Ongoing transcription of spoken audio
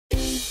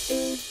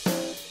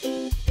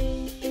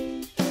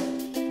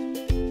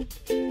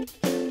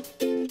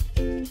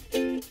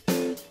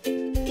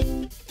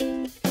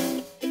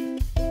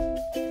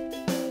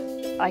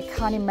I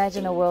can't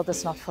imagine a world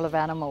that's not full of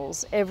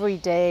animals. Every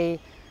day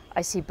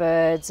I see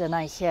birds and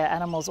I hear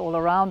animals all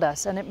around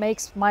us, and it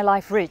makes my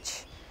life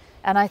rich.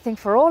 And I think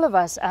for all of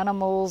us,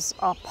 animals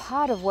are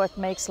part of what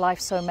makes life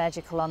so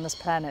magical on this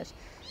planet.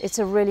 It's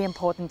a really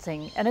important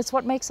thing, and it's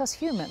what makes us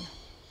human.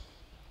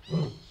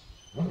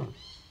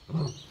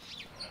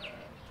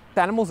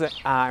 Animals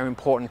are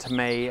important to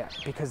me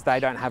because they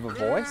don't have a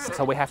voice,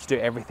 so we have to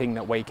do everything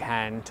that we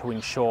can to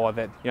ensure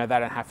that they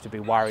don't have to be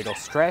worried or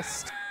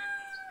stressed.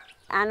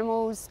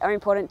 Animals are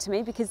important to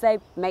me because they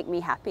make me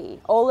happy.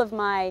 All of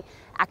my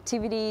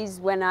activities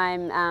when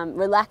I'm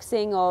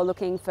relaxing or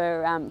looking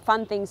for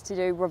fun things to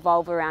do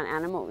revolve around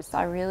animals.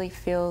 I really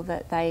feel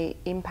that they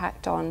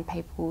impact on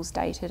people's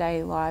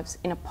day-to-day lives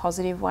in a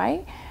positive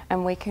way,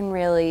 and we can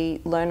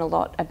really learn a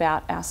lot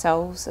about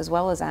ourselves as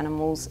well as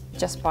animals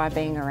just by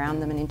being around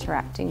them and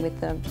interacting with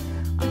them.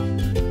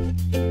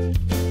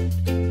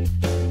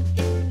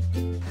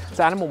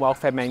 So animal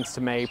welfare means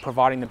to me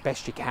providing the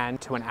best you can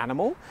to an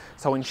animal,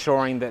 so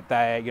ensuring that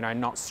they're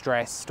not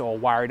stressed or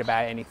worried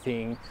about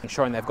anything,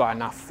 ensuring they've got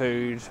enough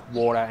food,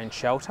 water and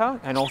shelter,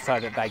 and also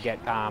that they get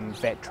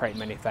vet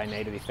treatment if they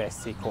need it, if they're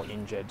sick or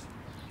injured.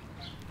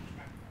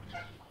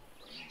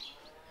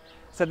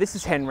 So this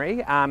is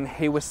Henry.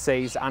 He was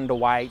seized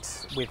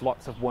underweight with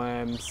lots of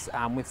worms,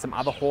 with some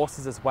other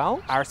horses as well.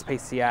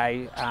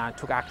 RSPCA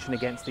took action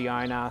against the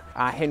owner.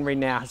 Henry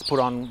now has put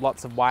on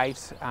lots of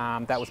weight.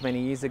 That was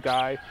many years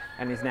ago,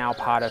 and is now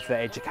part of the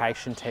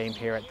education team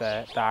here at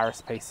the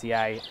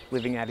RSPCA,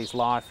 living out his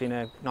life in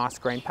a nice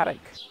green paddock.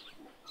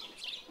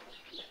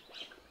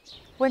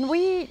 When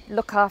we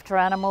look after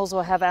animals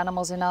or have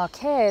animals in our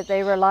care,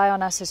 they rely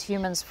on us as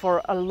humans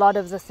for a lot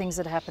of the things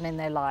that happen in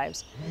their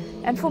lives.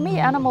 And for me,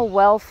 animal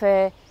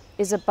welfare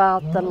is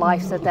about the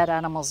life that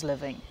animal's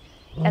living.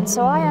 And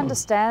so I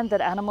understand that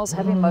animals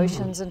have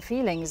emotions and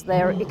feelings.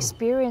 They're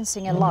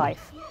experiencing a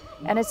life.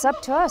 And it's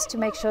up to us to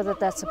make sure that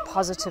that's a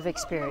positive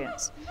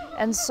experience.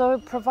 And so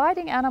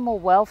providing animal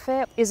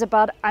welfare is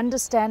about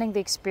understanding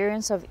the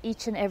experience of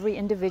each and every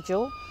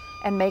individual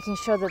and making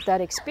sure that that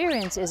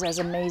experience is as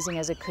amazing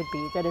as it could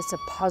be, that it's a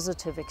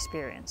positive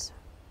experience.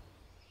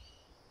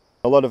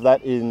 A lot of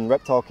that in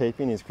reptile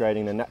keeping is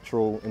creating a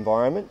natural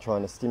environment,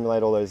 trying to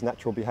stimulate all those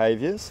natural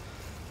behaviours.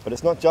 But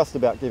it's not just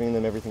about giving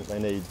them everything they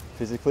need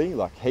physically,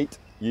 like heat,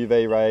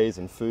 UV rays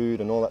and food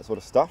and all that sort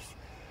of stuff.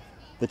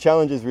 The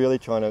challenge is really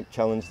trying to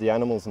challenge the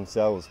animals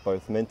themselves,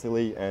 both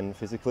mentally and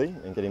physically,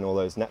 and getting all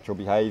those natural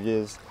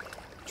behaviours,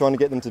 trying to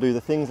get them to do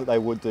the things that they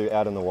would do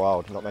out in the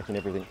wild, not making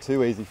everything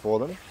too easy for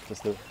them,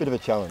 just a bit of a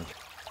challenge.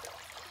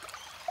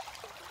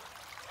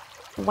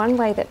 One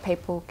way that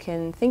people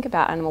can think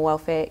about animal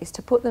welfare is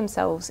to put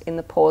themselves in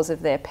the paws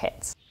of their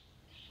pets.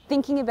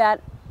 Thinking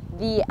about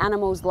the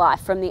animal's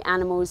life from the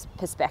animal's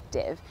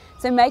perspective,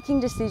 so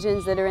making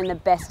decisions that are in the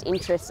best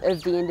interests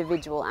of the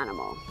individual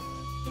animal.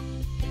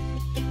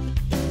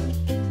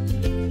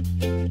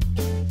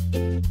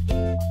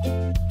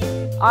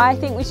 I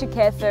think we should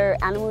care for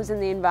animals and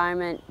the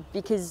environment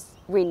because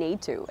we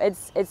need to.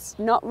 It's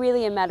not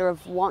really a matter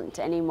of want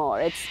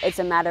anymore. It's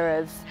a matter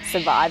of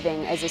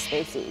surviving as a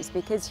species,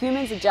 because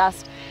humans are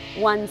just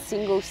one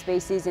single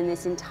species in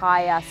this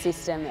entire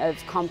system of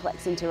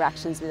complex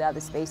interactions with other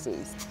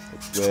species.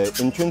 We're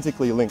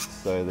intrinsically linked,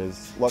 so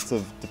there's lots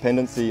of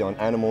dependency on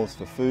animals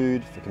for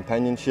food, for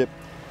companionship.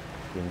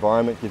 The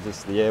environment gives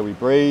us the air we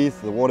breathe,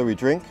 the water we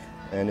drink,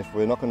 and if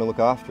we're not going to look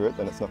after it,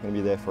 then it's not going to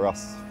be there for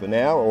us for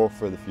now or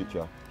for the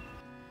future.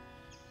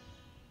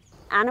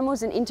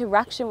 Animals and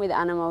interaction with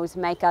animals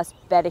make us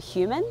better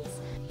humans.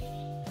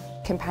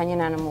 Companion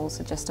animals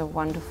are just a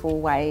wonderful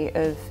way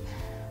of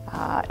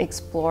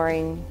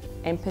exploring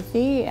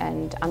empathy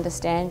and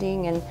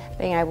understanding and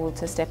being able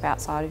to step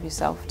outside of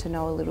yourself to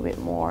know a little bit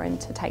more and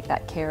to take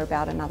that care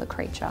about another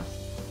creature.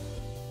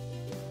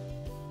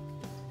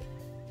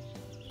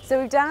 So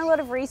we've done a lot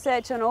of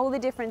research on all the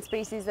different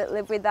species that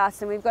live with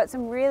us, and we've got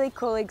some really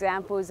cool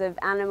examples of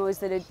animals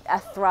that are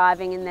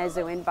thriving in their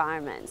zoo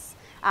environments.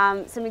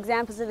 Some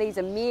examples of these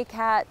are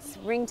meerkats,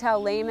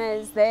 ringtail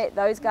lemurs.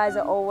 Those guys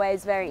are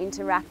always very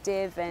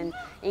interactive and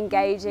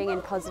engaging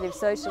in positive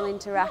social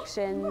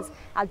interactions.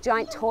 Our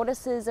giant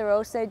tortoises are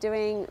also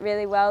doing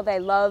really well. They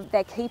love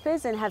their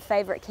keepers and have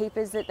favourite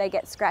keepers that they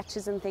get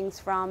scratches and things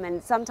from,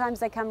 and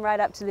sometimes they come right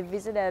up to the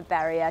visitor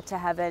barrier to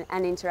have an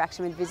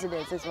interaction with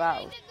visitors as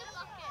well.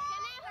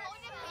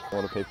 A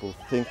lot of people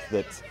think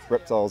that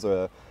reptiles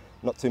are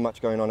not too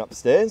much going on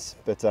upstairs,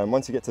 but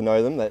once you get to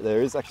know them,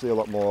 there is actually a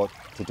lot more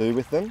to do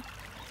with them.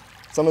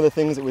 Some of the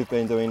things that we've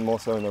been doing more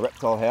so in the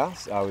reptile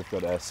house, we've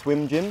got a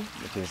swim gym,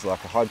 which is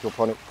like a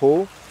hydroponic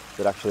pool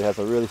that actually has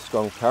a really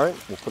strong current.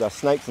 We'll put our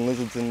snakes and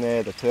lizards in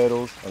there, the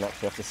turtles, and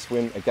actually have to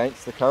swim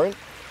against the current,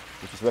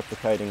 which is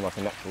replicating like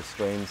a natural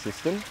stream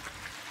system.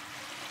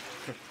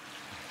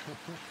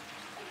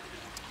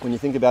 When you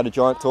think about a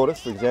giant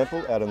tortoise, for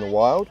example, out in the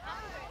wild,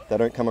 they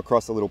don't come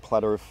across a little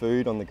platter of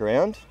food on the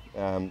ground.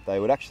 They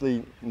would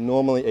actually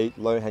normally eat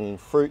low-hanging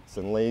fruits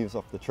and leaves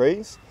off the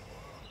trees.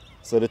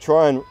 So to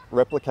try and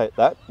replicate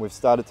that, we've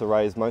started to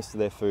raise most of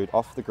their food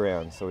off the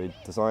ground. So we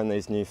designed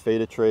these new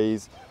feeder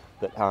trees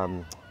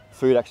that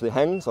food actually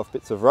hangs off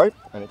bits of rope,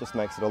 and it just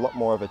makes it a lot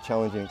more of a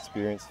challenging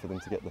experience for them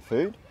to get the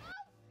food.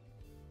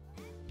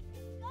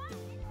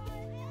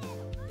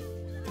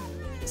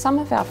 Some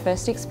of our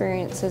first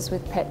experiences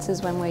with pets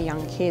is when we're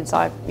young kids.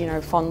 I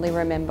fondly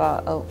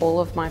remember all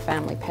of my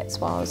family pets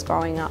while I was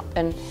growing up,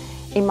 and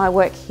in my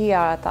work here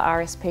at the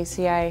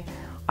RSPCA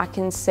I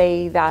can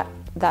see that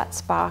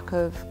spark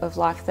of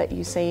life that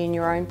you see in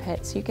your own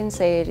pets. You can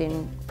see it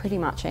in pretty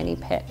much any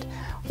pet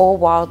or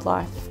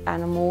wildlife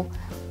animal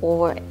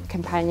or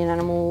companion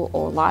animal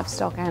or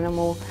livestock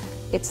animal.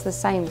 It's the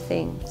same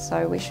thing,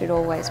 so we should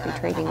always be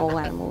treating all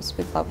animals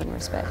with love and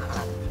respect.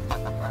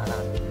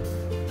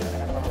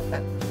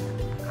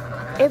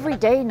 Every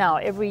day now,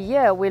 every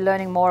year, we're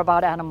learning more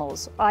about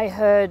animals. I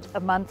heard a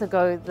month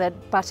ago that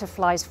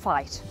butterflies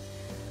fight.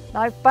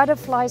 Now, if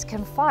butterflies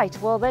can fight,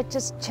 well, that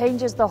just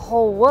changes the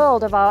whole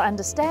world of our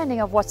understanding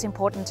of what's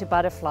important to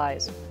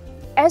butterflies.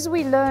 As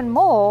we learn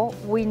more,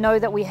 we know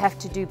that we have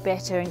to do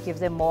better and give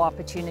them more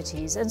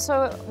opportunities. And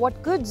so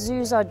what good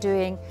zoos are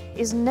doing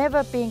is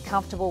never being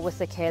comfortable with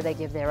the care they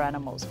give their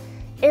animals.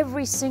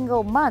 Every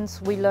single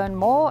month we learn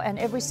more, and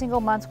every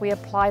single month we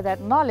apply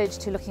that knowledge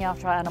to looking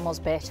after our animals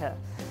better.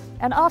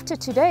 And after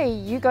today,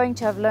 you're going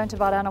to have learnt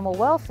about animal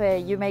welfare.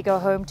 You may go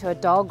home to a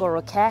dog or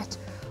a cat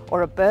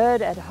or a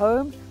bird at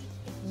home.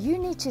 You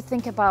need to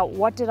think about,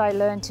 what did I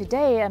learn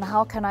today and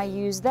how can I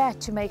use that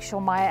to make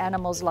sure my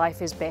animal's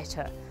life is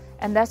better?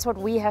 And that's what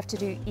we have to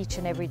do each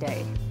and every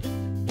day.